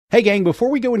Hey gang, before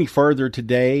we go any further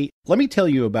today, let me tell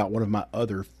you about one of my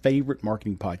other favorite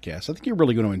marketing podcasts. I think you're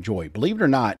really going to enjoy. Believe it or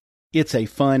not, it's a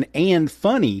fun and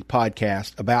funny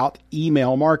podcast about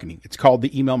email marketing. It's called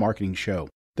The Email Marketing Show.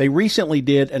 They recently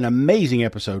did an amazing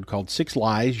episode called 6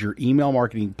 Lies Your Email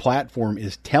Marketing Platform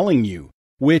is Telling You,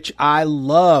 which I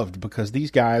loved because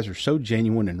these guys are so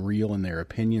genuine and real in their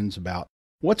opinions about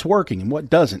what's working and what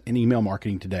doesn't in email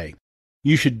marketing today.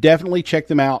 You should definitely check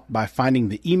them out by finding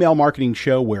the Email Marketing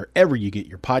Show wherever you get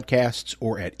your podcasts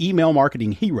or at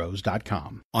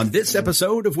emailmarketingheroes.com. On this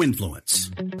episode of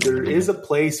Winfluence. There is a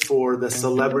place for the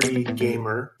celebrity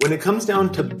gamer when it comes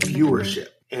down to viewership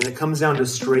and it comes down to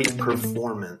straight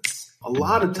performance. A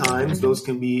lot of times those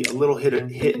can be a little hit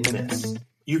and miss.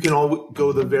 You can all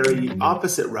go the very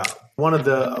opposite route. One of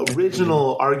the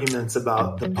original arguments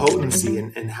about the potency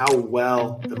and how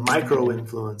well the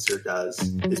micro-influencer does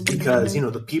is because,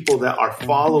 the people that are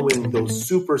following those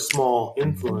super small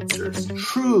influencers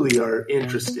truly are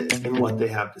interested in what they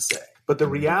have to say. But the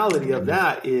reality of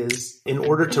that is, in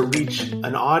order to reach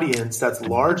an audience that's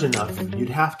large enough, you'd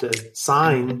have to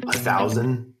sign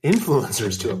 1,000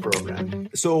 influencers to a program.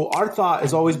 So our thought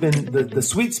has always been the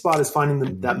sweet spot is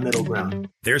finding that middle ground.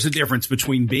 There's a difference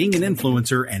between being an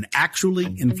influencer and actually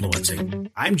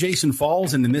influencing. I'm Jason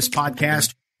Falls, and in this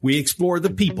podcast, we explore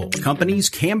the people, companies,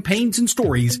 campaigns, and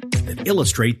stories that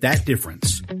illustrate that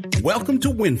difference. Welcome to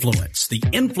Winfluence, the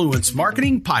Influence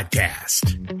Marketing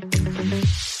Podcast.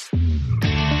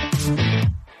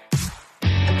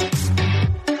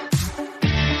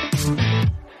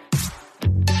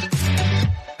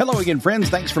 Hello again, friends.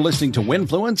 Thanks for listening to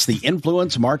Winfluence, the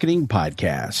Influence Marketing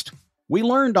Podcast. We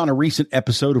learned on a recent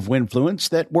episode of Winfluence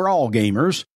that we're all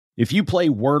gamers. If you play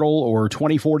Wordle or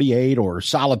 2048 or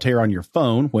Solitaire on your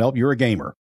phone, well, you're a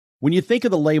gamer. When you think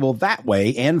of the label that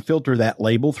way and filter that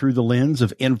label through the lens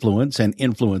of influence and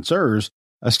influencers,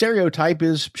 a stereotype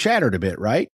is shattered a bit,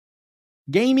 right?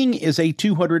 Gaming is a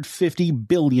 $250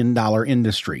 billion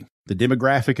industry. The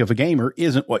demographic of a gamer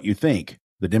isn't what you think.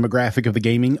 The demographic of the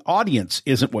gaming audience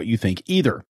isn't what you think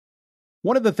either.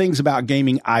 One of the things about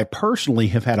gaming I personally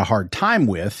have had a hard time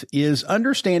with is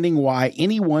understanding why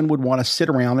anyone would want to sit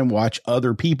around and watch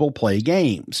other people play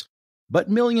games.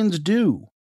 But millions do.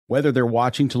 Whether they're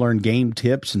watching to learn game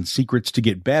tips and secrets to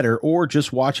get better or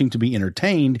just watching to be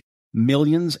entertained,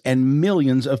 millions and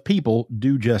millions of people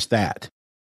do just that.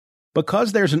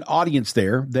 Because there's an audience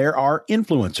there are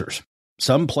influencers.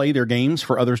 Some play their games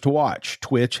for others to watch.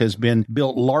 Twitch has been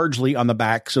built largely on the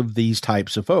backs of these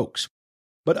types of folks.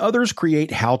 But others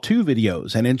create how-to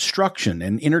videos and instruction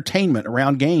and entertainment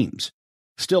around games.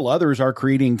 Still others are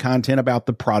creating content about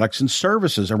the products and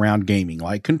services around gaming,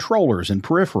 like controllers and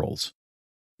peripherals.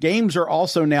 Games are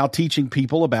also now teaching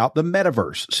people about the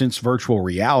metaverse. Since virtual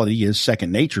reality is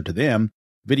second nature to them,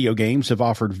 video games have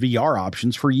offered VR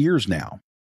options for years now.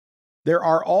 There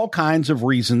are all kinds of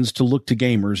reasons to look to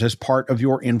gamers as part of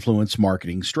your influence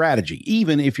marketing strategy,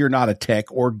 even if you're not a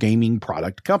tech or gaming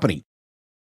product company.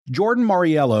 Jordan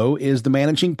Mariello is the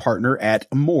managing partner at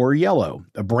More Yellow,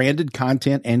 a branded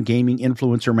content and gaming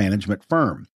influencer management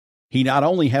firm. He not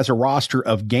only has a roster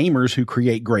of gamers who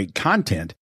create great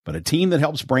content, but a team that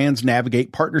helps brands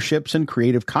navigate partnerships and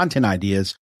creative content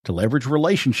ideas to leverage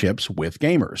relationships with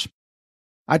gamers.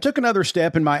 I took another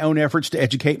step in my own efforts to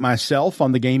educate myself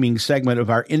on the gaming segment of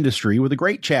our industry with a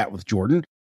great chat with Jordan.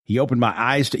 He opened my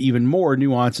eyes to even more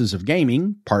nuances of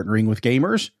gaming, partnering with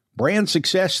gamers, brand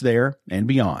success there, and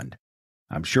beyond.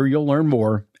 I'm sure you'll learn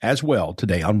more as well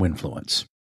today on Winfluence.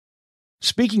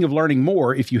 Speaking of learning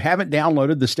more, if you haven't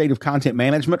downloaded the State of Content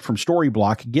Management from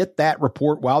Storyblock, get that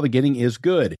report while the getting is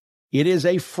good. It is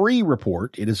a free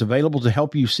report. It is available to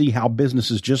help you see how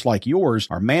businesses just like yours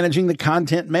are managing the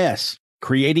content mess,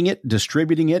 creating it,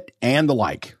 distributing it, and the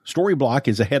like. Storyblock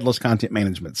is a headless content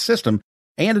management system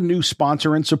and a new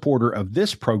sponsor and supporter of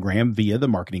this program via the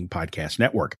Marketing Podcast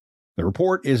Network. The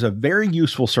report is a very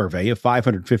useful survey of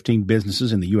 515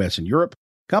 businesses in the U.S. and Europe,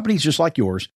 companies just like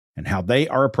yours, and how they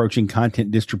are approaching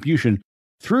content distribution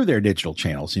through their digital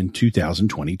channels in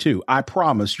 2022. I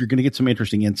promise you're going to get some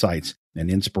interesting insights and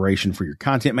inspiration for your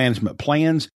content management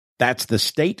plans. That's the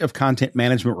State of Content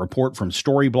Management report from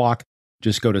Storyblock.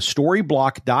 Just go to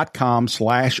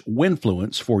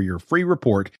storyblock.com/winfluence for your free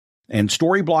report. And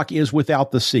Storyblock is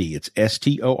without the C. It's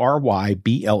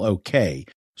STORYBLOK.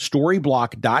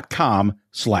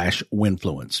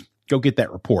 Storyblock.com/winfluence. Go get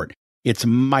that report. It's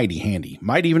mighty handy.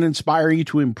 Might even inspire you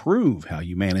to improve how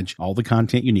you manage all the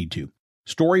content you need to.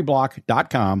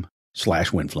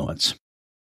 Storyblock.com/winfluence.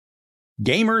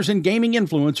 Gamers and gaming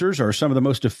influencers are some of the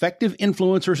most effective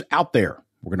influencers out there.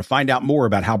 We're going to find out more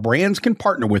about how brands can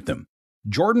partner with them.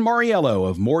 Jordan Mariello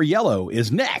of More Yellow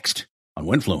is next on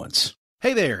Winfluence.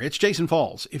 Hey there, it's Jason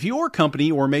Falls. If your company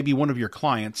or maybe one of your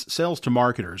clients sells to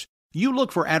marketers, you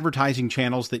look for advertising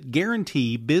channels that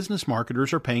guarantee business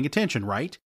marketers are paying attention,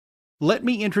 right? Let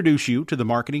me introduce you to the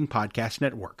Marketing Podcast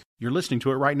Network. You're listening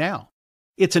to it right now.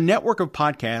 It's a network of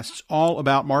podcasts all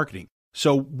about marketing.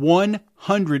 So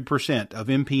 100% of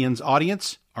MPN's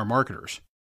audience are marketers.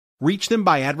 Reach them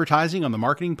by advertising on the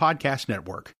Marketing Podcast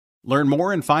Network. Learn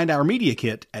more and find our media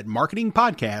kit at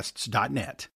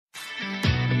marketingpodcasts.net.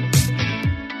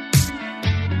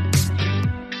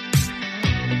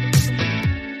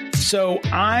 So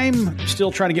I'm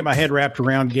still trying to get my head wrapped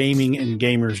around gaming and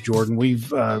gamers, Jordan.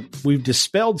 We've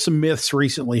dispelled some myths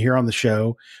recently here on the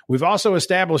show. We've also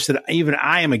established that even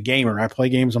I am a gamer. I play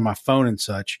games on my phone and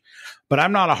such, but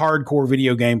I'm not a hardcore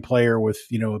video game player with,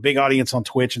 a big audience on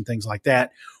Twitch and things like that.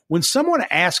 When someone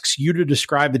asks you to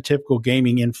describe the typical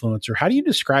gaming influencer, how do you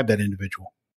describe that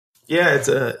individual? Yeah,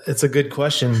 it's a good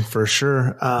question for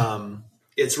sure.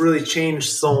 It's really changed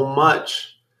so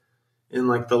much in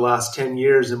like the last 10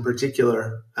 years in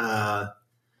particular.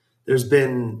 There's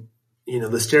been,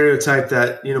 the stereotype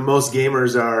that, most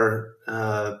gamers are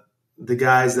the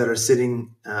guys that are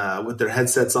sitting with their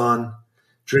headsets on,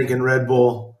 drinking Red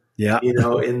Bull,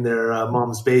 in their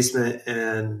mom's basement,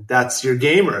 and that's your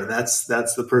gamer. That's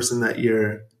the person that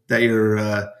you're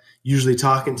usually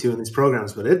talking to in these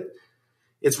programs. But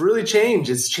it's really changed.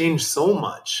 It's changed so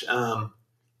much.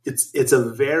 It's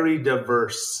a very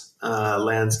diverse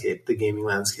landscape. The gaming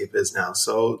landscape is now.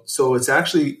 So it's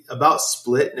actually about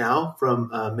split now from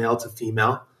male to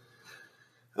female.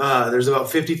 There's about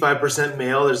 55%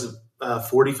 male. There's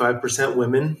 45%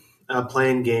 women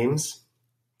playing games.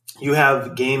 You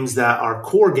have games that are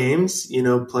core games,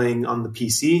 playing on the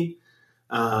PC,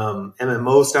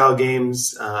 MMO style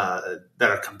games that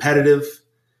are competitive,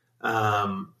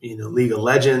 League of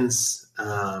Legends,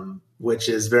 which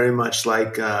is very much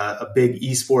like a big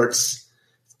esports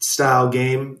style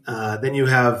game. Then you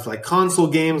have like console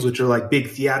games, which are like big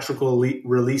theatrical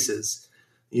releases,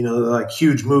 like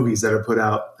huge movies that are put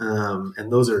out.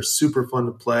 And those are super fun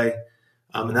to play.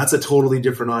 And that's a totally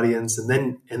different audience. And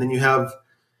then you have,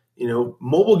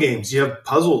 mobile games, you have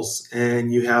puzzles,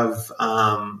 and you have,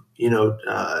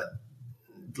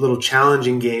 little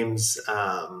challenging games,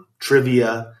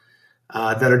 trivia,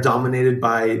 that are dominated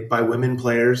by women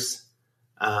players.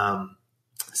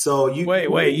 So you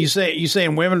wait, you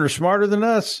saying women are smarter than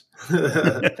us?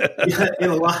 Yeah, in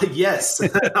a lot, yes.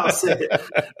 I'll say it.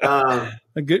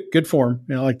 A good form.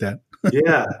 I like that.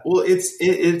 Yeah. Well,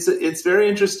 it's very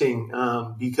interesting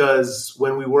because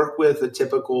when we work with a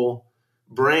typical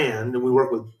brand, and we work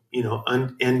with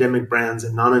endemic brands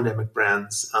and non-endemic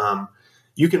brands,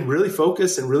 you can really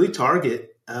focus and really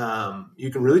target. You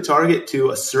can really target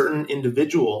to a certain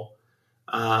individual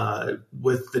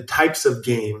with the types of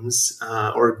games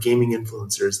or gaming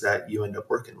influencers that you end up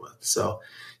working with. So,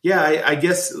 yeah, I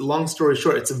guess long story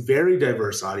short, it's a very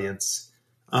diverse audience,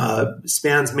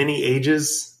 spans many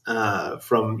ages,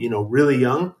 from, really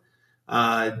young.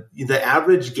 The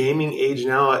average gaming age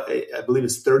now, I believe,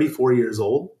 is 34 years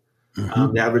old.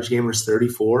 Mm-hmm. The average gamer is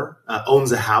 34,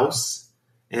 owns a house,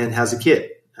 and has a kid.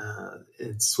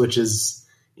 It switches.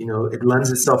 It lends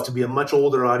itself to be a much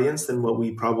older audience than what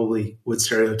we probably would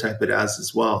stereotype it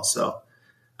as well. So,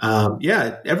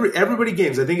 everybody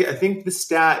games. I think the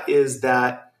stat is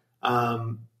that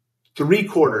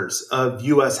 3/4 of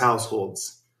U.S.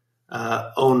 households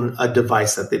own a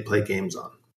device that they play games on.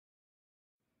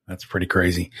 That's pretty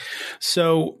crazy.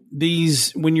 So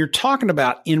when you're talking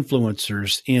about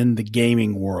influencers in the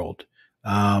gaming world,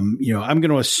 I'm going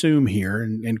to assume here,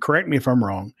 and correct me if I'm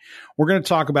wrong, we're going to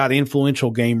talk about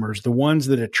influential gamers, the ones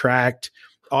that attract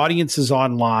audiences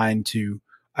online to,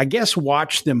 I guess,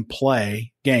 watch them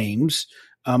play games.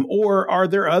 Or are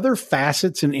there other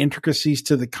facets and intricacies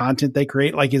to the content they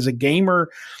create? Like, is a gamer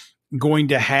going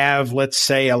to have, let's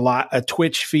say, a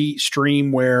Twitch feed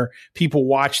stream where people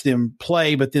watch them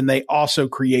play, but then they also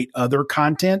create other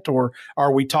content? Or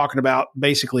are we talking about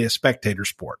basically a spectator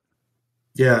sport?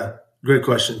 Yeah. Great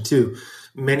question too.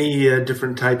 Many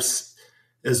different types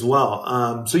as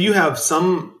well. So you have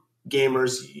some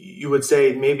gamers, you would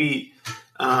say maybe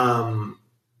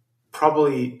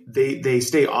probably they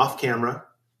stay off camera.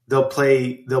 They'll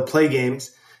play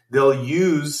games. They'll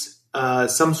use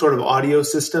some sort of audio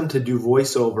system to do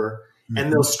voiceover, mm-hmm. and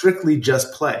they'll strictly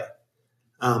just play.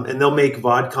 And they'll make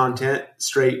VOD content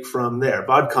straight from there.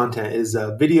 VOD content is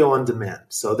video on demand.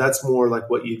 So that's more like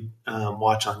what you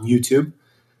watch on YouTube.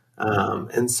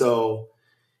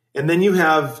 And then you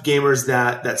have gamers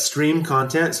that stream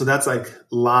content. So that's like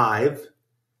live.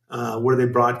 where they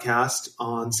broadcast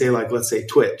on, say, like, let's say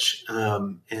Twitch.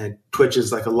 And Twitch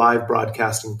is like a live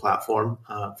broadcasting platform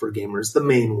for gamers, the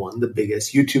main one, the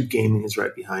biggest. YouTube gaming is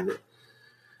right behind it.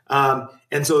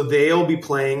 And so they'll be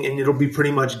playing, and it'll be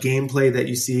pretty much gameplay that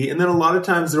you see. And then a lot of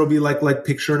times there'll be like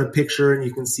picture in a picture, and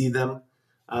you can see them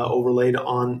overlaid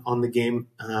on the game.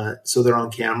 So they're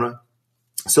on camera.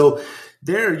 So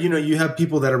there, you have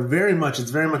people that are it's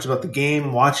very much about the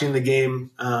game, watching the game,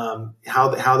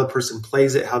 how the person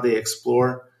plays it, how they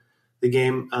explore the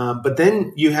game. But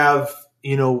then you have, a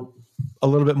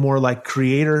little bit more like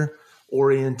creator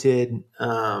oriented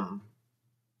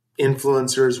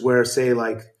influencers, where, say,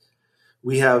 like,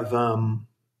 we have a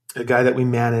guy that we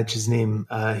manage. His name,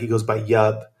 he goes by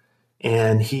Yub,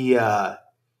 and he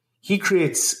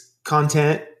creates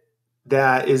content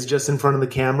that is just in front of the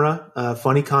camera,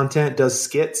 funny content, does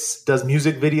skits, does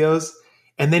music videos,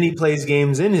 and then he plays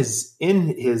games in his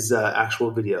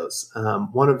actual videos.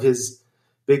 One of his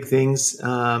big things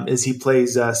is he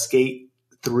plays Skate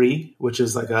 3, which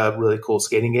is like a really cool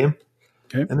skating game.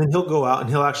 Okay. And then he'll go out and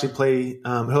he'll actually play.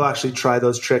 He'll actually try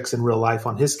those tricks in real life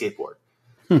on his skateboard.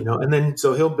 And then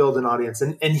so he'll build an audience,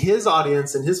 and his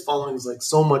audience and his following is like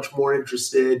so much more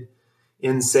interested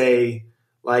in, say,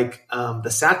 like the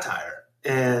satire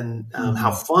and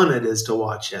how fun it is to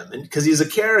watch him, and because he's a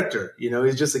character,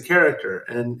 he's just a character,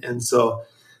 and so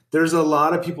there's a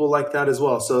lot of people like that as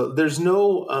well. So there's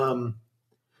no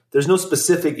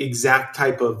specific exact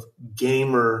type of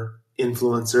gamer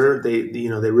influencer.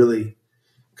 They really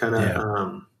kind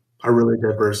of are really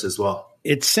diverse as well.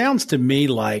 It sounds to me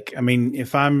like,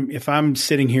 if I'm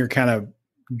sitting here kind of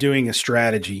doing a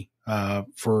strategy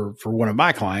for one of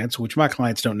my clients, which my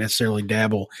clients don't necessarily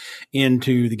dabble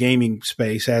into the gaming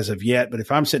space as of yet, but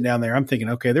if I'm sitting down there, I'm thinking,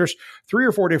 okay, there's 3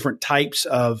 or 4 different types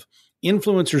of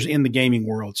influencers in the gaming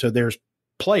world. So there's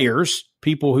players,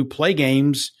 people who play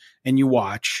games and you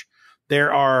watch.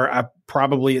 There are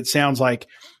probably, it sounds like,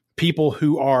 people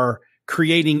who are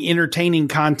creating entertaining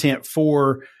content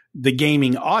for the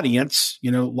gaming audience,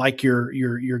 like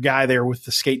your guy there with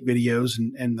the skate videos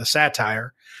and the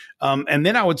satire. And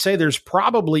then I would say there's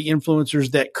probably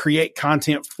influencers that create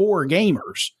content for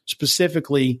gamers,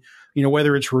 specifically,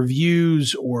 whether it's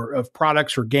reviews or of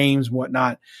products or games and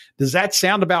whatnot. Does that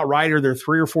sound about right? Are there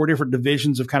 3 or 4 different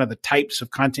divisions of kind of the types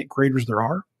of content creators there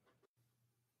are?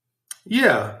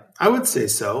 Yeah, I would say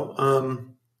so.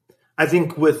 I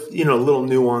think with, little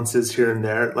nuances here and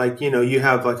there, like, you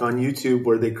have like on YouTube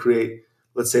where they create,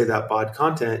 let's say, that bod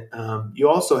content. You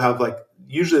also have like,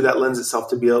 usually that lends itself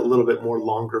to be a little bit more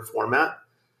longer format.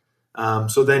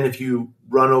 So then if you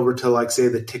run over to, like, say,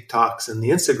 the TikToks and the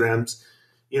Instagrams,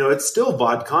 it's still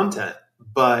VOD content,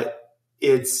 but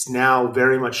it's now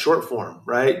very much short form,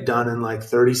 right? Done in like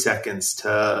 30 seconds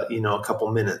to, a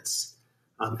couple minutes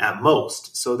at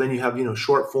most. So then you have,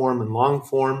 short form and long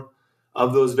form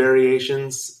of those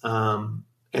variations. And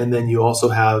then you also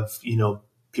have,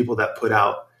 people that put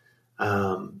out,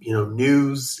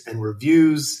 news and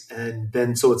reviews. And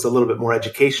then, so it's a little bit more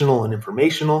educational and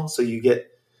informational. So you get,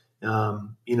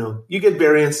 you get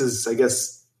variances, I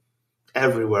guess,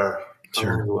 everywhere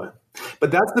along the way.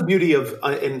 But that's the beauty of,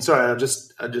 and sorry, I'll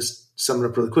just sum it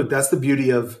up really quick. That's the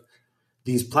beauty of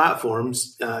these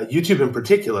platforms, YouTube in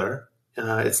particular.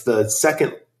 It's the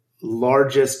second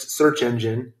largest search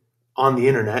engine on the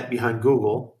internet behind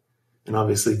Google, and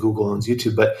obviously Google owns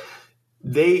YouTube, but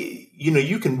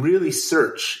you can really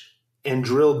search and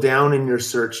drill down in your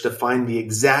search to find the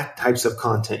exact types of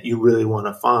content you really want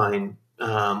to find,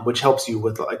 which helps you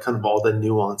with like kind of all the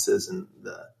nuances and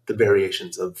the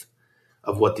variations of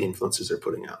what the influencers are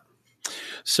putting out.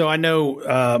 So I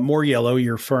know More Yellow,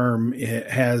 your firm,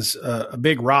 has a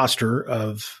big roster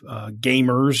of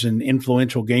gamers and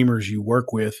influential gamers you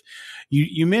work with.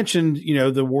 You mentioned,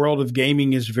 the world of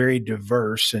gaming is very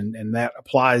diverse, and that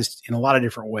applies in a lot of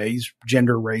different ways: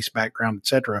 gender, race, background,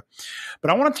 etc. But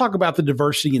I want to talk about the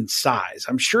diversity in size.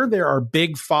 I'm sure there are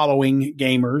big following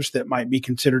gamers that might be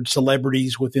considered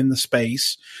celebrities within the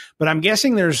space, but I'm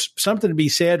guessing there's something to be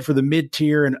said for the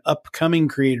mid-tier and upcoming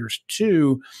creators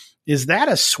too. Is that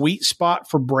a sweet spot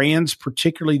for brands,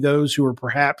 particularly those who are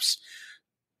perhaps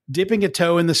dipping a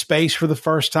toe in the space for the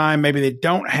first time? Maybe they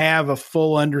don't have a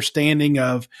full understanding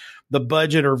of the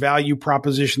budget or value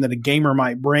proposition that a gamer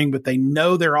might bring, but they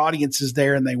know their audience is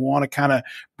there and they want to kind of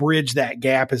bridge that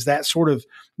gap. Is that sort of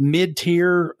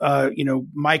mid-tier,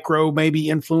 micro, maybe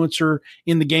influencer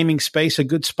in the gaming space a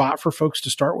good spot for folks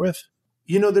to start with?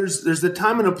 There's a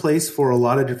time and a place for a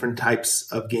lot of different types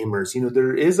of gamers.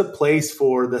 There is a place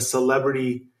for the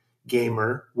celebrity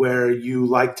gamer where you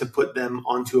like to put them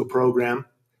onto a program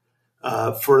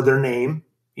for their name,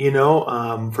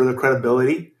 for their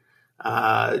credibility.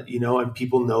 and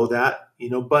people know that,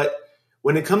 but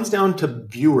when it comes down to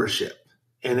viewership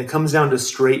and it comes down to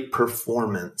straight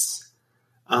performance,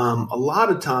 a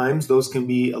lot of times those can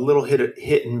be a little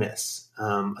hit and miss,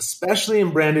 especially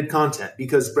in branded content,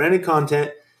 because branded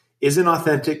content isn't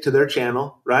authentic to their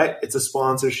channel, right? It's a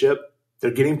sponsorship.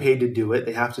 They're getting paid to do it.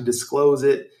 They have to disclose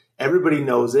it. Everybody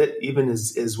knows it, even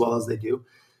as well as they do.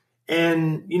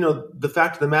 And, the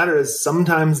fact of the matter is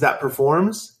sometimes that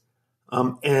performs,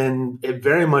 and it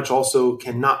very much also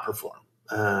cannot perform.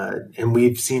 And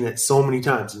we've seen it so many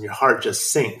times, and your heart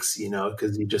just sinks,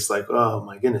 because you're just like, oh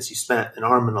my goodness, you spent an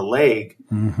arm and a leg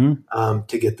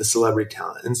to get the celebrity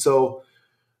talent. And so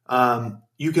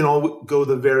you can all go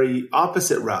the very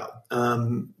opposite route.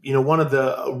 One of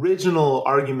the original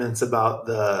arguments about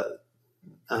the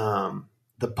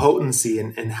potency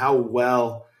and how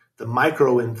well the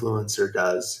micro influencer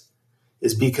does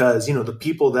is because, the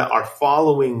people that are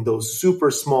following those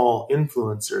super small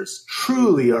influencers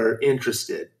truly are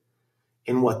interested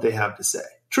in what they have to say.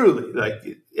 Truly,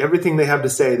 like everything they have to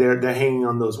say, they're hanging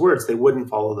on those words. They wouldn't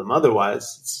follow them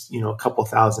otherwise. It's, a couple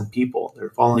thousand people.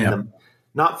 They're following them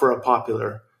not for a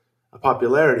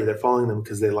popularity. They're following them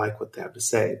because they like what they have to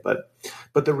say. But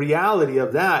the reality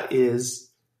of that is,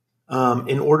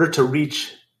 in order to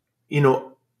reach,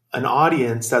 an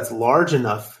audience that's large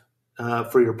enough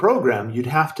for your program, you'd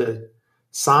have to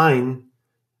sign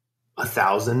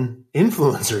 1,000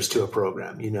 influencers to a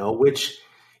program, which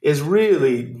is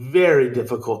really very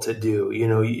difficult to do,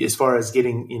 as far as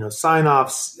getting,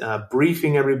 sign-offs,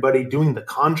 briefing everybody, doing the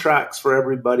contracts for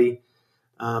everybody.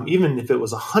 Even if it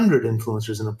was 100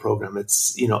 influencers in a program,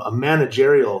 it's, a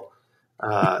managerial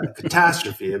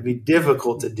catastrophe. It'd be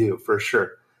difficult to do for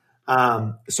sure.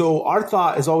 So our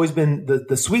thought has always been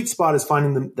the sweet spot is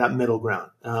finding that middle ground.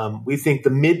 We think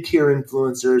the mid-tier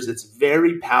influencers, it's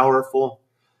very powerful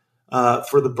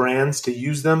for the brands to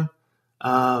use them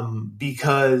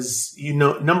because,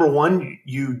 number one,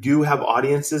 you do have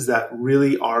audiences that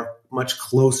really are much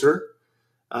closer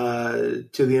to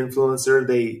the influencer.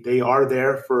 They are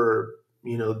there for,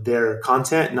 their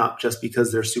content, not just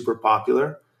because they're super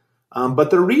popular.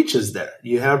 But the reach is there.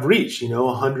 You have reach,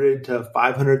 100 to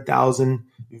 500,000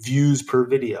 views per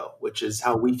video, which is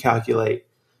how we calculate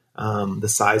the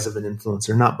size of an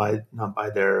influencer, not by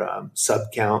their sub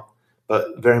count,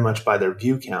 but very much by their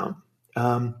view count.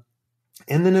 And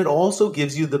then it also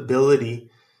gives you the ability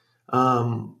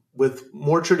with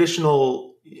more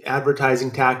traditional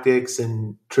advertising tactics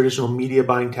and traditional media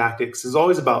buying tactics is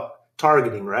always about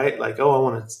targeting, right? Like, I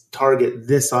want to target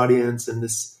this audience and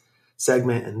this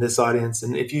segment and this audience.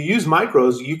 And if you use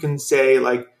micros, you can say,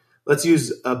 like, let's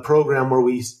use a program where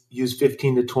we use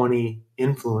 15 to 20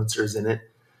 influencers in it.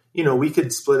 We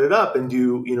could split it up and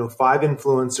do, 5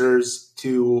 influencers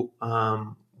to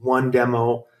one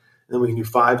demo, and then we can do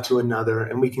 5 to another,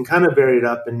 and we can kind of vary it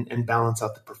up and balance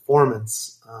out the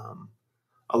performance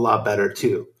a lot better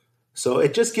too. So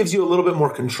it just gives you a little bit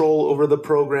more control over the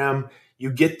program.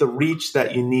 You get the reach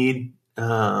that you need.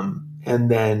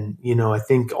 And then, I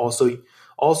think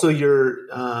also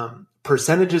your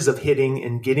percentages of hitting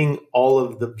and getting all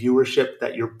of the viewership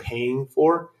that you're paying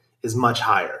for is much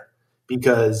higher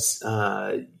because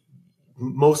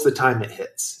most of the time it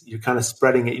hits. You're kind of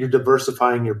spreading it. You're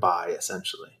diversifying your buy,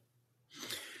 essentially.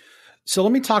 So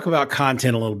let me talk about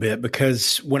content a little bit,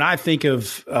 because when I think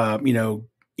of,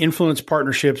 influence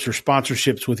partnerships or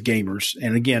sponsorships with gamers,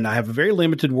 and again, I have a very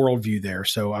limited worldview there,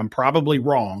 so I'm probably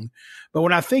wrong. But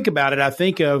when I think about it, I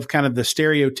think of kind of the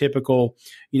stereotypical,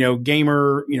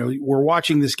 gamer, we're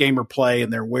watching this gamer play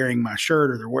and they're wearing my shirt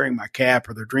or they're wearing my cap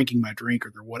or they're drinking my drink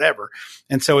or they're whatever.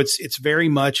 And so it's very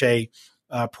much a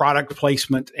product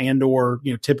placement and or,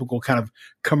 typical kind of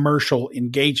commercial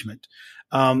engagement.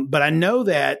 But I know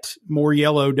that More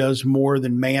Yellow does more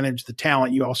than manage the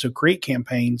talent. You also create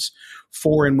campaigns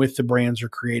for and with the brands or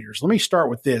creators. Let me start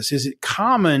with this. Is it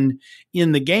common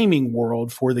in the gaming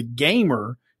world for the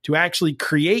gamer to actually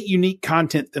create unique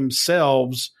content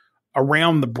themselves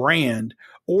around the brand,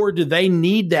 or do they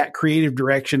need that creative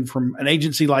direction from an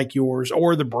agency like yours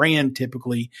or the brand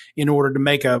typically in order to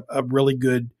make a really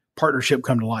good partnership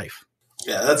come to life?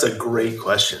 Yeah, that's a great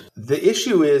question. The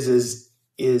issue is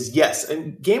yes,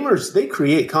 and gamers, they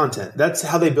create content. That's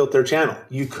how they built their channel.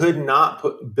 You could not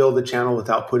build a channel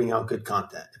without putting out good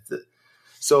content.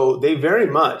 So they very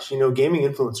much, gaming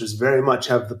influencers very much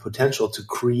have the potential to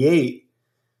create,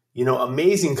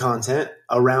 amazing content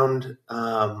around,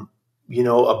 a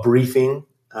briefing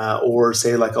or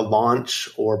say like a launch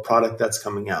or product that's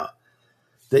coming out.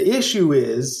 The issue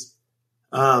is,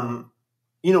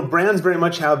 brands very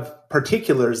much have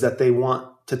particulars that they want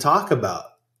to talk about.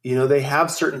 they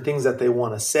have certain things that they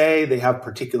want to say. They have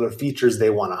particular features they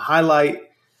want to highlight.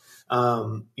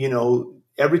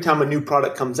 Every time a new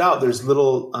product comes out, there's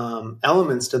little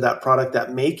elements to that product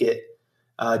that make it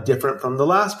different from the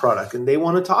last product. And they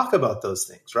want to talk about those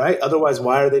things, right? Otherwise,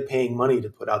 why are they paying money to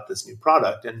put out this new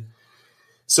product? And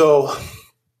so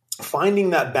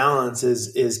finding that balance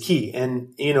is key.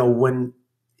 And, when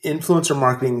influencer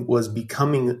marketing was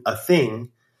becoming a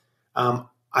thing,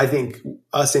 I think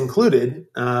us included,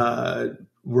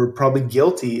 were probably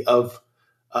guilty of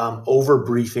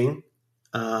over-briefing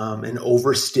and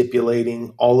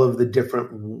over-stipulating all of the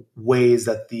different ways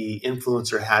that the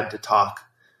influencer had to talk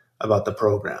about the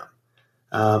program.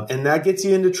 And that gets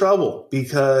you into trouble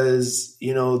because,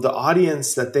 the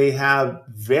audience that they have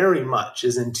very much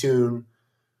is in tune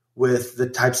with the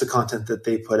types of content that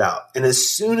they put out. And as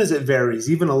soon as it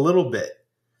varies, even a little bit,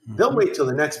 they'll wait till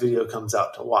the next video comes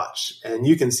out to watch. And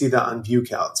you can see that on view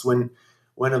counts. When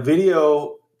a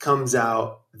video comes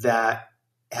out that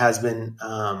has been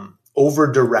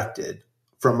over-directed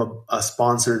from a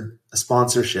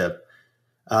sponsorship,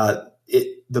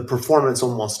 the performance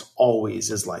almost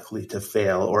always is likely to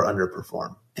fail or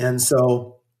underperform. And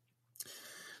so,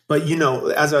 but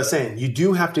as I was saying, you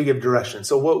do have to give direction.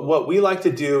 So what we like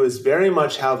to do is very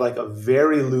much have like a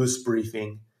very loose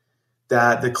briefing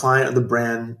that the client or the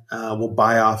brand will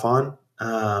buy off on.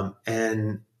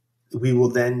 And we will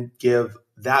then give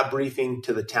that briefing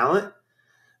to the talent.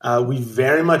 We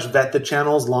very much vet the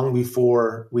channels long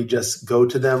before we just go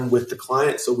to them with the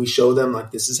client. So we show them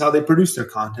like, this is how they produce their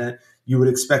content. You would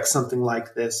expect something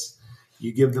like this.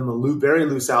 You give them a very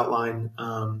loose outline.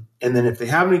 And then if they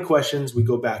have any questions, we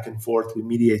go back and forth. We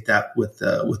mediate that with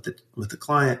the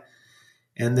client.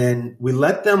 And then we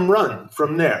let them run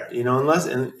from there,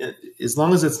 as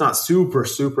long as it's not super,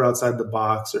 super outside the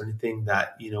box or anything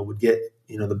that, would get,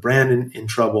 the brand in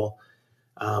trouble.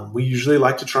 We usually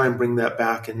like to try and bring that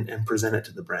back and present it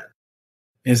to the brand.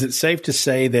 Is it safe to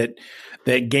say that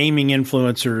gaming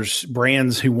influencers,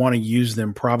 brands who want to use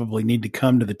them, probably need to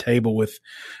come to the table with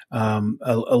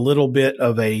a little bit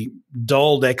of a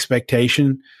dulled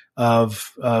expectation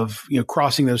of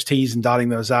crossing those T's and dotting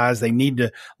those I's? They need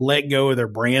to let go of their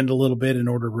brand a little bit in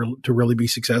order to really be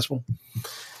successful?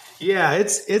 Yeah,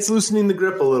 it's loosening the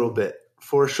grip a little bit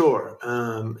for sure.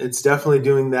 It's definitely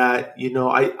doing that.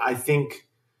 I think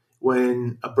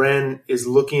when a brand is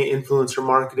looking at influencer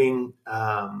marketing,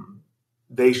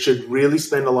 they should really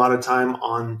spend a lot of time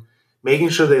on making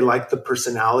sure they like the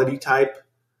personality type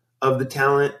of the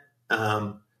talent,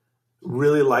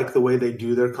 really like the way they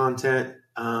do their content,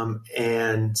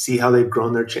 and see how they've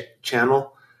grown their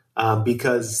channel,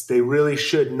 because they really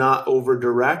should not over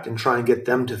direct and try and get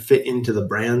them to fit into the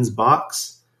brand's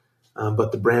box.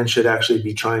 But the brand should actually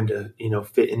be trying to,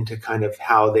 fit into kind of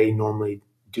how they normally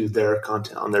do their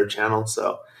content on their channel.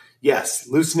 So yes,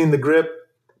 loosening the grip,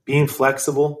 being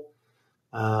flexible,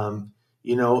 as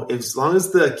long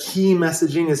as the key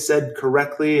messaging is said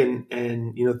correctly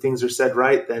and things are said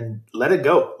right, then let it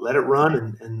go, let it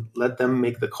run and let them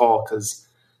make the call. Cause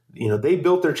they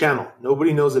built their channel.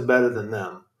 Nobody knows it better than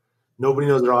them. Nobody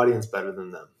knows their audience better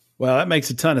than them. Well, that makes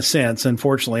a ton of sense.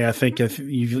 Unfortunately, I think if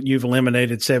you've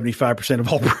eliminated 75%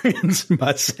 of all brands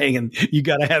by saying you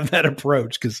got to have that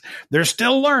approach, because they're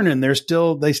still learning. They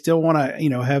still want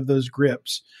to, have those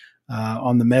grips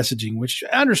on the messaging, which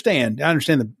I understand. I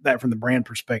understand that from the brand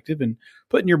perspective, and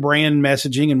putting your brand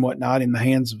messaging and whatnot in the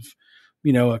hands of,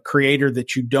 a creator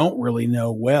that you don't really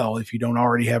know well, if you don't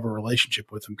already have a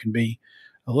relationship with them, can be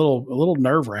a little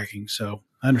nerve-wracking. So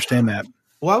I understand that.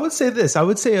 Well, I would say this. I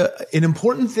would say an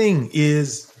important thing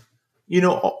is,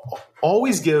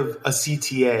 always give a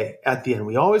CTA at the end.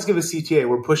 We always give a CTA.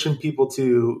 We're pushing people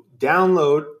to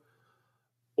download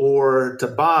or to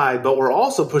buy, but we're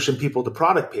also pushing people to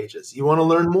product pages. You want to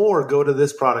learn more, go to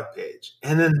this product page.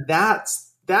 And then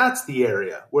that's the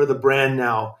area where the brand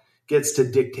now gets to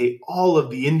dictate all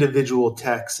of the individual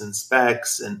texts and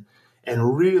specs and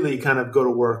really kind of go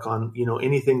to work on,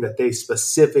 anything that they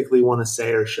specifically want to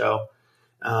say or show.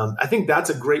 I think that's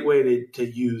a great way to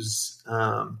use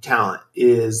talent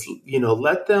is,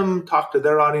 let them talk to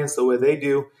their audience the way they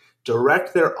do,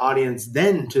 direct their audience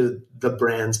then to the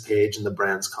brand's page and the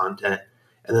brand's content.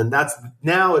 And then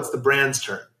it's the brand's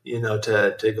turn,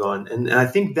 to go on. And I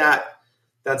think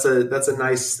that's a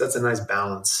nice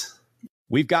balance.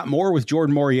 We've got more with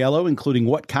Jordan Moriello, including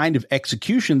what kind of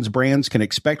executions brands can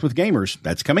expect with gamers.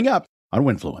 That's coming up on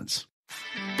Winfluence.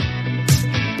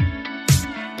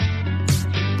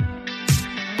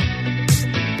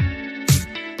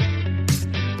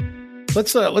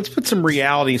 Let's put some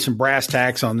reality, some brass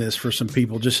tacks on this for some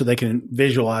people, just so they can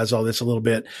visualize all this a little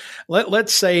bit.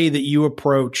 Let's say that you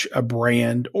approach a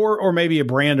brand, or maybe a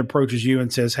brand approaches you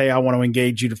and says, "Hey, I want to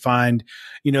engage you to find,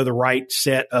 the right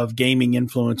set of gaming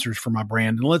influencers for my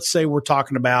brand." And let's say we're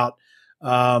talking about,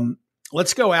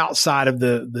 let's go outside of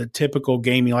the typical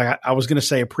gaming. Like I was going to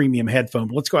say a premium headphone,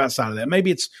 but let's go outside of that.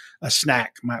 Maybe it's a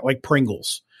snack, like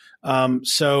Pringles.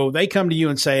 So they come to you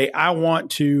and say, "I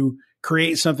want to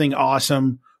create something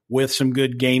awesome with some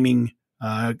good gaming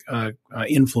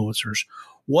influencers."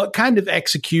 What kind of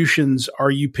executions are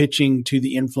you pitching to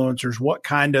the influencers? What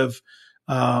kind of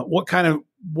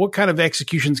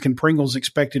executions can Pringles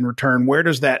expect in return? Where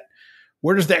does that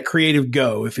creative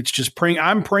go? If it's just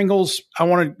I'm Pringles, I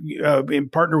want to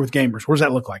partner with gamers. What does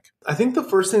that look like? I think the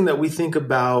first thing that we think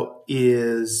about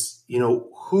is, how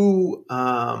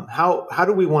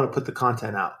do we want to put the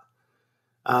content out?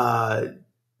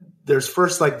 There's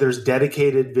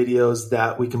dedicated videos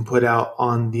that we can put out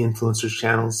on the influencers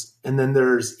channels. And then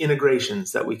there's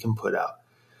integrations that we can put out.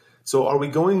 So are we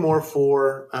going more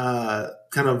for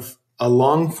kind of a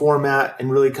long format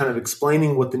and really kind of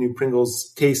explaining what the new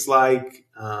Pringles taste like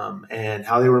and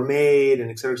how they were made and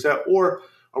et cetera, et cetera? Or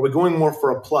are we going more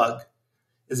for a plug?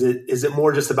 Is it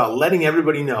more just about letting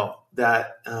everybody know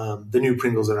that the new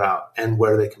Pringles are out and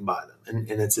where they can buy them?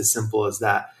 And it's as simple as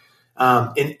that.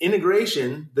 In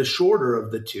integration, the shorter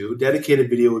of the two, dedicated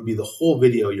video would be the whole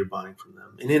video you're buying from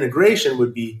them. And integration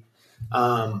would be,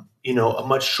 a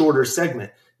much shorter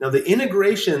segment. Now, the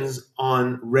integrations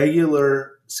on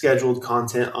regular scheduled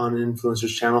content on an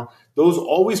influencer's channel, those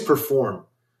always perform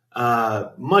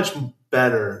much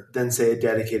better than, say, a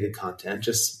dedicated content,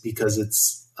 just because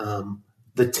it's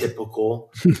the typical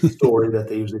story that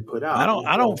they usually put out.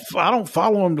 I don't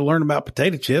follow them to learn about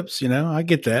potato chips. I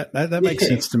get that. That makes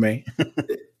sense to me.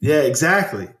 Yeah,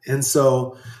 exactly. And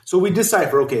so we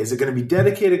decipher, okay, is it going to be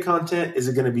dedicated content? Is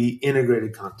it going to be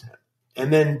integrated content?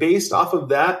 And then based off of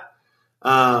that,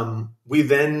 we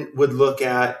then would look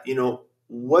at,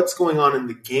 what's going on in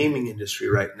the gaming industry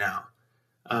right now,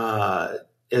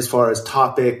 as far as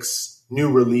topics,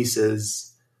 new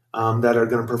releases that are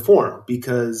going to perform,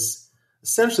 because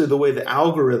essentially the way the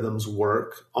algorithms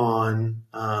work on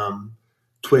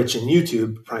Twitch and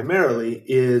YouTube primarily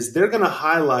is they're going to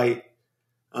highlight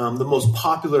the most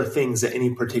popular things at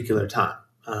any particular time.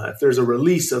 If there's a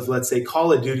release of, let's say,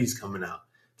 Call of Duty's coming out,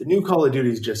 the new Call of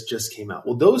Duty's just came out.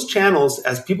 Well, those channels,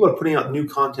 as people are putting out new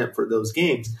content for those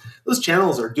games, those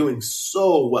channels are doing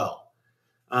so well.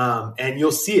 And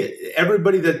you'll see it.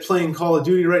 Everybody that's playing Call of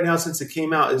Duty right now since it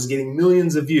came out is getting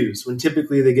millions of views, when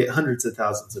typically they get hundreds of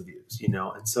thousands of views,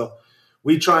 And so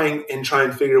we try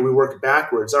and figure, we work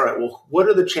backwards. All right, well, what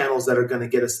are the channels that are going to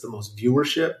get us the most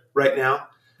viewership right now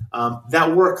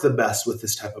that work the best with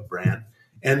this type of brand?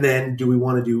 And then do we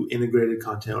want to do integrated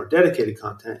content or dedicated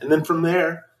content? And then from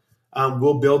there,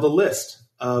 we'll build a list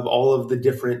of all of the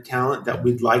different talent that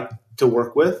we'd like to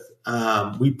work with.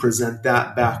 We present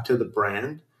that back to the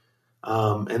brand.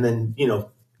 And then,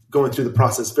 going through the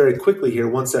process very quickly here,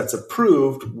 once that's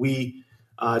approved, we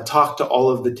talk to all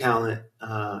of the talent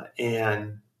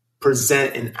and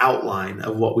present an outline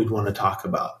of what we'd want to talk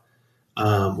about.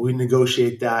 We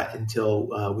negotiate that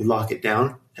until we lock it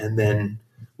down, and then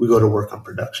we go to work on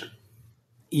production.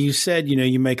 You said,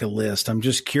 you make a list. I'm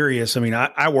just curious. I mean,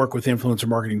 I work with influencer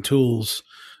marketing tools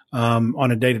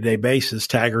on a day-to-day basis.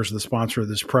 Tagger's the sponsor of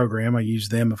this program. I use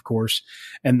them, of course,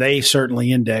 and they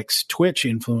certainly index Twitch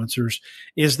influencers.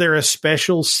 Is there a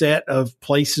special set of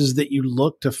places that you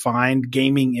look to find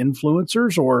gaming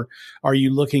influencers, or are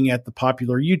you looking at the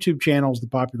popular YouTube channels, the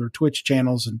popular Twitch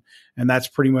channels, and that's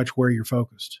pretty much where you're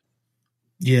focused?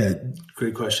 Yeah,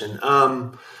 great question.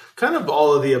 Kind of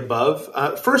all of the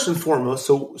above. First and foremost,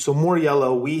 so More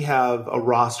Yellow, we have a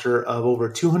roster of over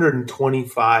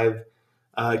 225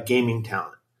 gaming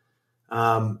talent.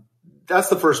 That's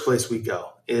the first place we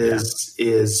go is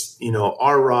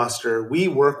our roster. We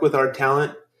work with our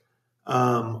talent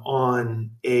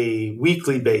on a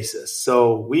weekly basis.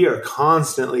 So we are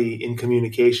constantly in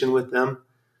communication with them.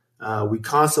 We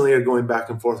constantly are going back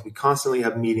and forth. We constantly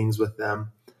have meetings with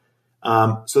them.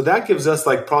 So that gives us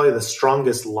probably the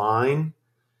strongest line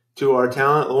to our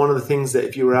talent. One of the things that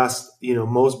if you were asked,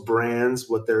 most brands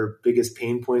what their biggest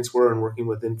pain points were in working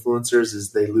with influencers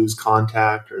is they lose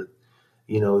contact, or,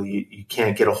 you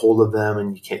can't get a hold of them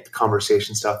and you can't, the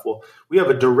conversation stuff. Well, we have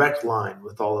a direct line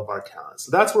with all of our talent.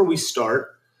 So that's where we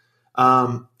start.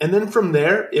 And then from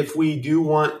there, if we do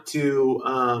want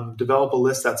to develop a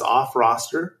list that's off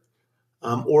roster,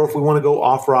 or if we want to go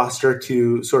off roster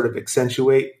to sort of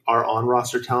accentuate our on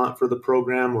roster talent for the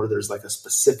program, or there's a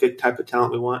specific type of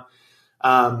talent we want,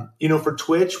 For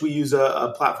Twitch, we use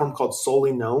a platform called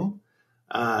Solitaire.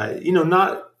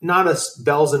 Not a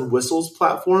bells and whistles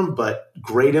platform, but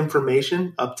great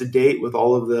information, up to date with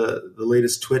all of the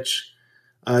latest Twitch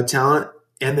talent.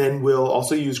 And then we'll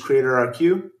also use Creator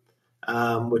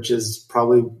RQ, which is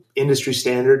probably industry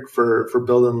standard for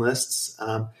building lists.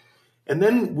 And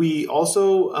then we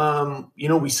also,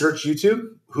 we search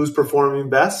YouTube, who's performing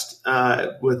best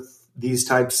with these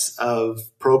types of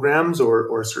programs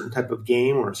or a certain type of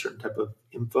game or a certain type of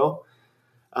info.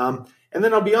 And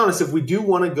then I'll be honest, if we do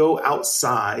want to go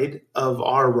outside of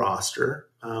our roster,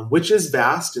 which is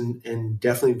vast and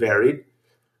definitely varied,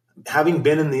 having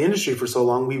been in the industry for so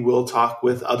long, we will talk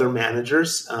with other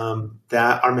managers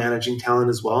that are managing talent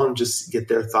as well and just get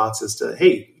their thoughts as to,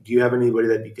 hey, do you have anybody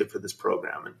that'd be good for this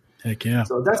program? And heck yeah.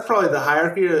 So that's probably the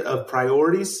hierarchy of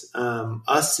priorities.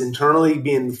 Us internally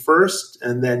being first,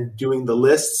 and then doing the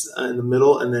lists in the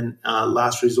middle, and then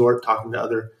last resort talking to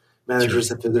other managers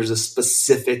if there's a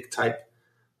specific type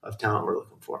of talent we're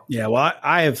looking for. Yeah, well,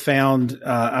 I have found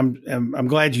I'm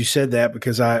glad you said that,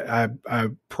 because I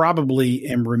probably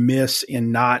am remiss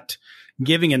in not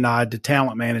giving a nod to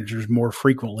talent managers more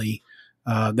frequently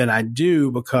than I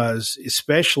do, because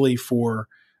especially for,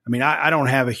 I don't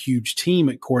have a huge team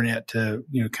at Cornet to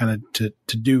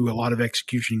to do a lot of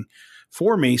execution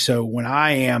for me. So when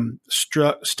I am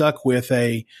stuck with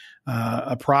a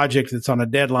project that's on a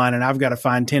deadline and I've got to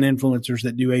find 10 influencers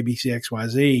that do A, B, C, X, Y,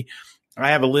 Z,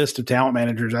 I have a list of talent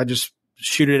managers. I just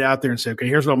shoot it out there and say, okay,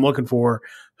 here's what I'm looking for.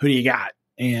 Who do you got?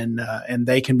 And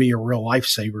they can be a real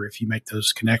lifesaver if you make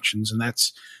those connections. And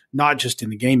that's not just in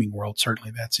the gaming world.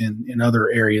 Certainly that's in other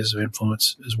areas of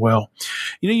influence as well.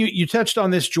 You touched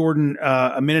on this, Jordan,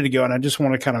 a minute ago, and I just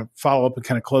want to kind of follow up and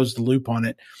kind of close the loop on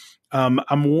it.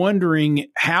 I'm wondering,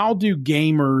 how do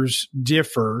gamers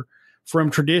differ from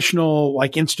traditional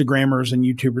like Instagrammers and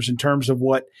YouTubers in terms of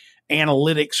what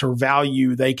analytics or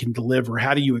value they can deliver?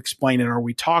 How do you explain it? Are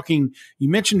we talking, you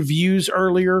mentioned views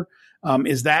earlier.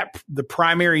 Is that the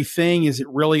primary thing? Is it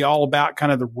really all about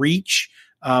kind of the reach?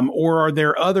 Or are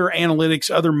there other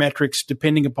analytics, other metrics,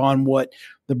 depending upon what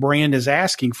the brand is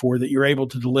asking for, that you're able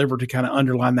to deliver to kind of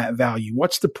underline that value?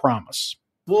 What's the promise?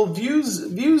 Well, views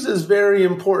is very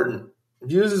important.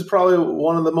 Views is probably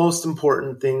one of the most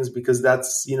important things, because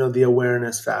that's, the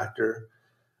awareness factor.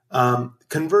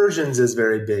 Conversions is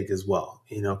very big as well.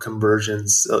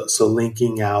 Conversions. So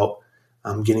linking out,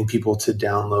 getting people to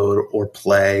download or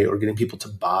play, or getting people to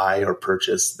buy or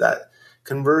purchase, that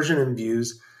conversion and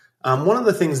views. One of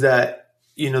the things that,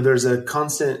 there's a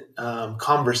constant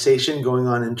conversation going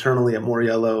on internally at More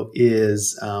Yellow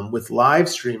is with live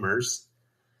streamers.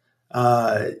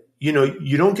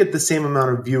 You don't get the same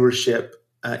amount of viewership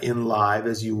in live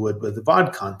as you would with the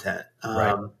VOD content.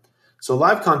 Right. So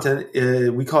live content,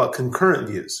 we call it concurrent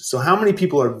views. So how many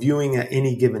people are viewing at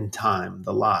any given time,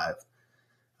 the live?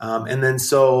 And then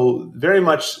so very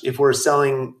much, if we're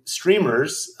selling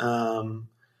streamers,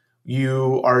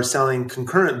 you are selling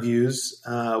concurrent views,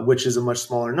 which is a much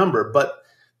smaller number. But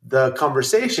the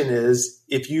conversation is,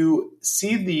 if you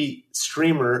see the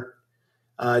streamer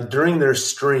during their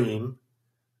stream,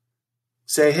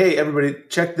 say, hey, everybody,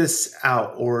 check this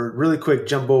out, or really quick,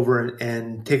 jump over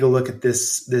and take a look at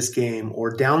this game,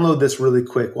 or download this really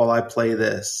quick while I play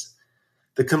this.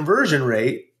 The conversion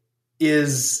rate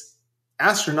is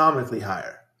astronomically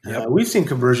higher. Yep. We've seen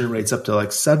conversion rates up to like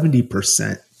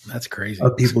 70%. That's crazy.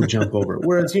 Of people jump over.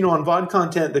 Whereas, on VOD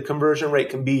content, the conversion rate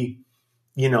can be,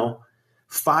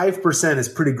 5% is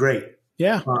pretty great.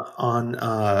 Yeah. On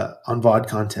VOD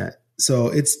content. So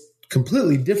it's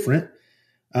completely different.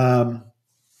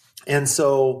 And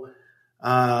so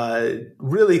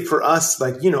really for us,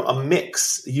 like, a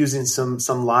mix using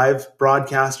some live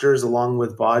broadcasters along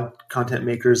with VOD content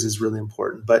makers is really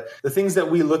important. But the things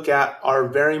that we look at are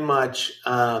very much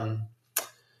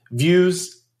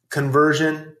views,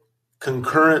 conversion,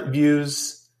 concurrent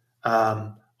views,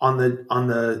 on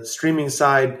the streaming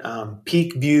side,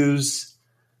 peak views,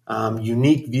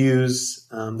 unique views.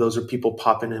 Those are people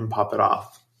popping in, popping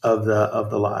off of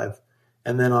the live.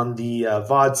 And then on the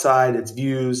VOD side, it's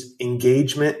views,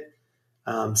 engagement,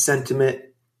 sentiment,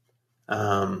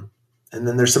 and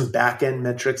then there's some back end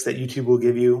metrics that YouTube will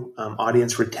give you,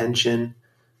 audience retention,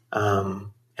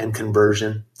 and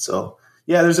conversion. So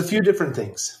yeah, there's a few different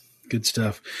things. Good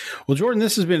stuff. Well, Jordan,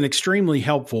 this has been extremely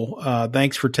helpful.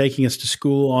 Thanks for taking us to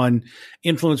school on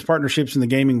influence partnerships in the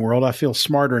gaming world. I feel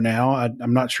smarter now.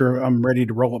 I'm not sure I'm ready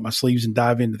to roll up my sleeves and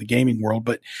dive into the gaming world,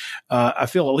 but I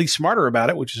feel at least smarter about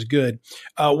it, which is good.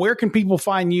 Where can people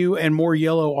find you and More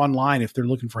Yellow online if they're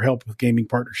looking for help with gaming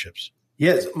partnerships?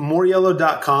 Yes,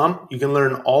 moreyellow.com. You can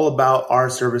learn all about our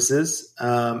services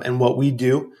and what we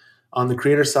do on the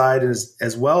creator side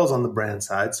as well as on the brand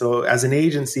side. So as an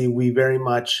agency, we very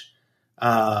much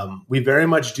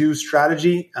do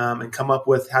strategy and come up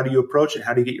with how do you approach it,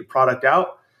 how do you get your product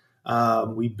out.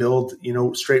 We build,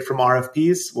 straight from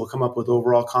RFPs. We'll come up with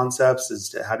overall concepts as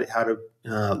to how to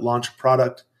launch a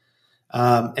product.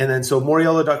 And then so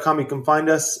moreyellow.com, you can find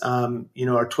us.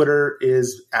 Our Twitter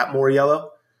is @moreyellow.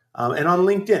 And on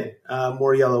LinkedIn,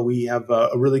 More Yellow, we have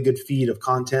a really good feed of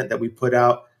content that we put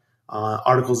out,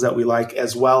 articles that we like,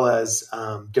 as well as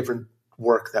different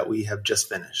work that we have just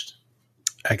finished.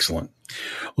 Excellent.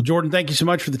 Well, Jordan, thank you so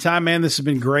much for the time, man. This has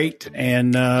been great,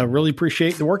 and really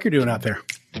appreciate the work you're doing out there.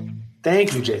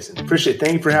 Thank you, Jason. Appreciate it.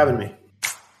 Thank you for having me.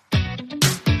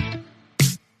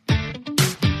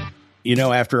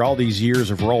 After all these years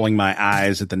of rolling my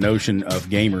eyes at the notion of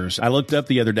gamers, I looked up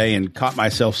the other day and caught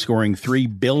myself scoring 3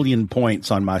 billion points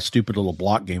on my stupid little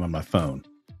block game on my phone.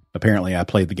 Apparently, I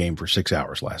played the game for 6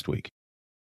 hours last week.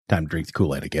 Time to drink the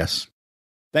Kool-Aid, I guess.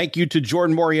 Thank you to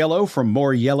Jordan Moriello from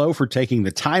More Yellow for taking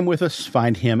the time with us.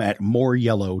 Find him at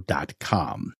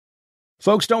moreyellow.com.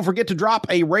 Folks, don't forget to drop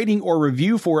a rating or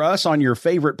review for us on your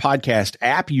favorite podcast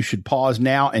app. You should pause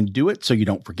now and do it so you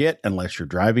don't forget. Unless you're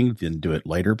driving, then do it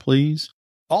later, please.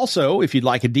 Also, if you'd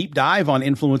like a deep dive on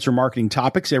influencer marketing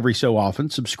topics every so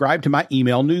often, subscribe to my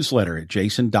email newsletter at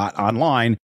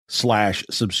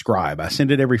jason.online/subscribe. I send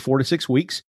it every 4 to 6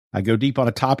 weeks. I go deep on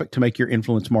a topic to make your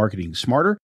influence marketing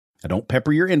smarter. I don't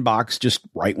pepper your inbox, just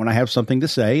write when I have something to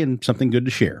say and something good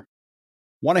to share.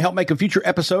 Want to help make a future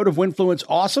episode of Winfluence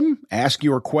awesome? Ask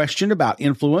your question about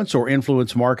influence or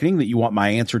influence marketing that you want my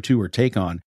answer to or take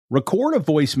on. Record a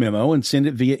voice memo and send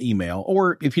it via email,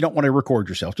 or if you don't want to record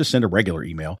yourself, just send a regular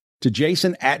email to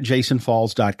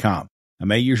jason@jasonfalls.com. I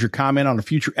may use your comment on a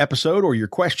future episode or your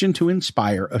question to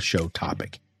inspire a show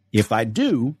topic. If I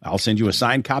do, I'll send you a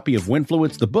signed copy of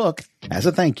Winfluence the book as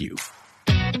a thank you.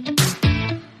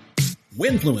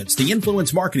 Winfluence, the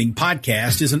Influence Marketing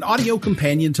Podcast, is an audio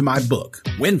companion to my book,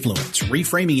 Winfluence,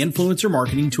 Reframing Influencer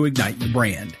Marketing to Ignite Your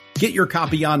Brand. Get your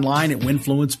copy online at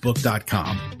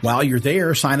winfluencebook.com. While you're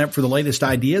there, sign up for the latest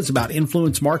ideas about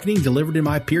influence marketing delivered in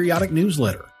my periodic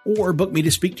newsletter, or book me to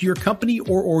speak to your company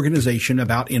or organization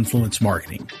about influence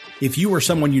marketing. If you or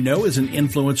someone you know is an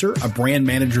influencer, a brand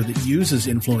manager that uses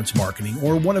influence marketing,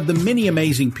 or one of the many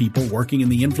amazing people working in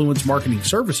the influence marketing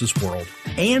services world,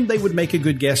 and they would make a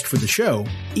good guest for the show,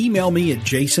 email me at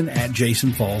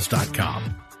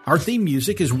jason@jasonfalls.com. Our theme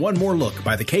music is One More Look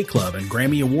by the K-Club and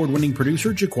Grammy Award-winning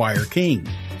producer Jaquire King.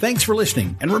 Thanks for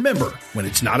listening, and remember, when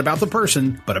it's not about the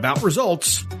person, but about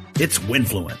results, it's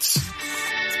Winfluence.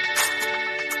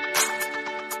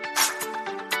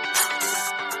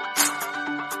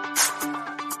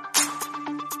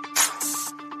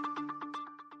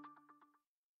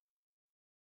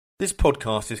 This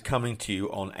podcast is coming to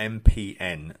you on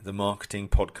MPN, the Marketing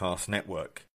Podcast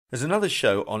Network. There's another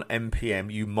show on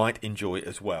MPM you might enjoy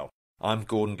as well. I'm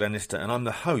Gordon Glenister, and I'm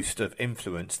the host of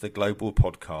Influence, the global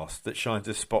podcast that shines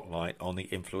a spotlight on the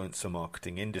influencer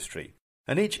marketing industry.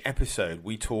 And each episode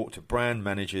we talk to brand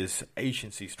managers,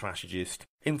 agency strategists,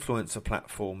 influencer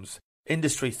platforms,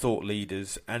 industry thought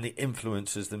leaders, and the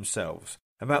influencers themselves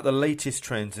about the latest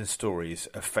trends and stories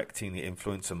affecting the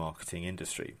influencer marketing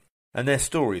industry. And their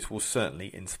stories will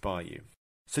certainly inspire you.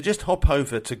 So just hop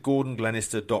over to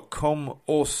gordonglenister.com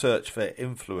or search for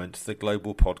Influence, the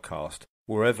global podcast,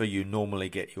 wherever you normally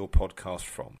get your podcast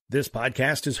from. This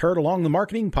podcast is heard along the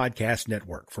Marketing Podcast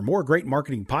Network. For more great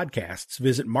marketing podcasts,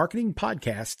 visit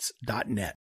marketingpodcasts.net.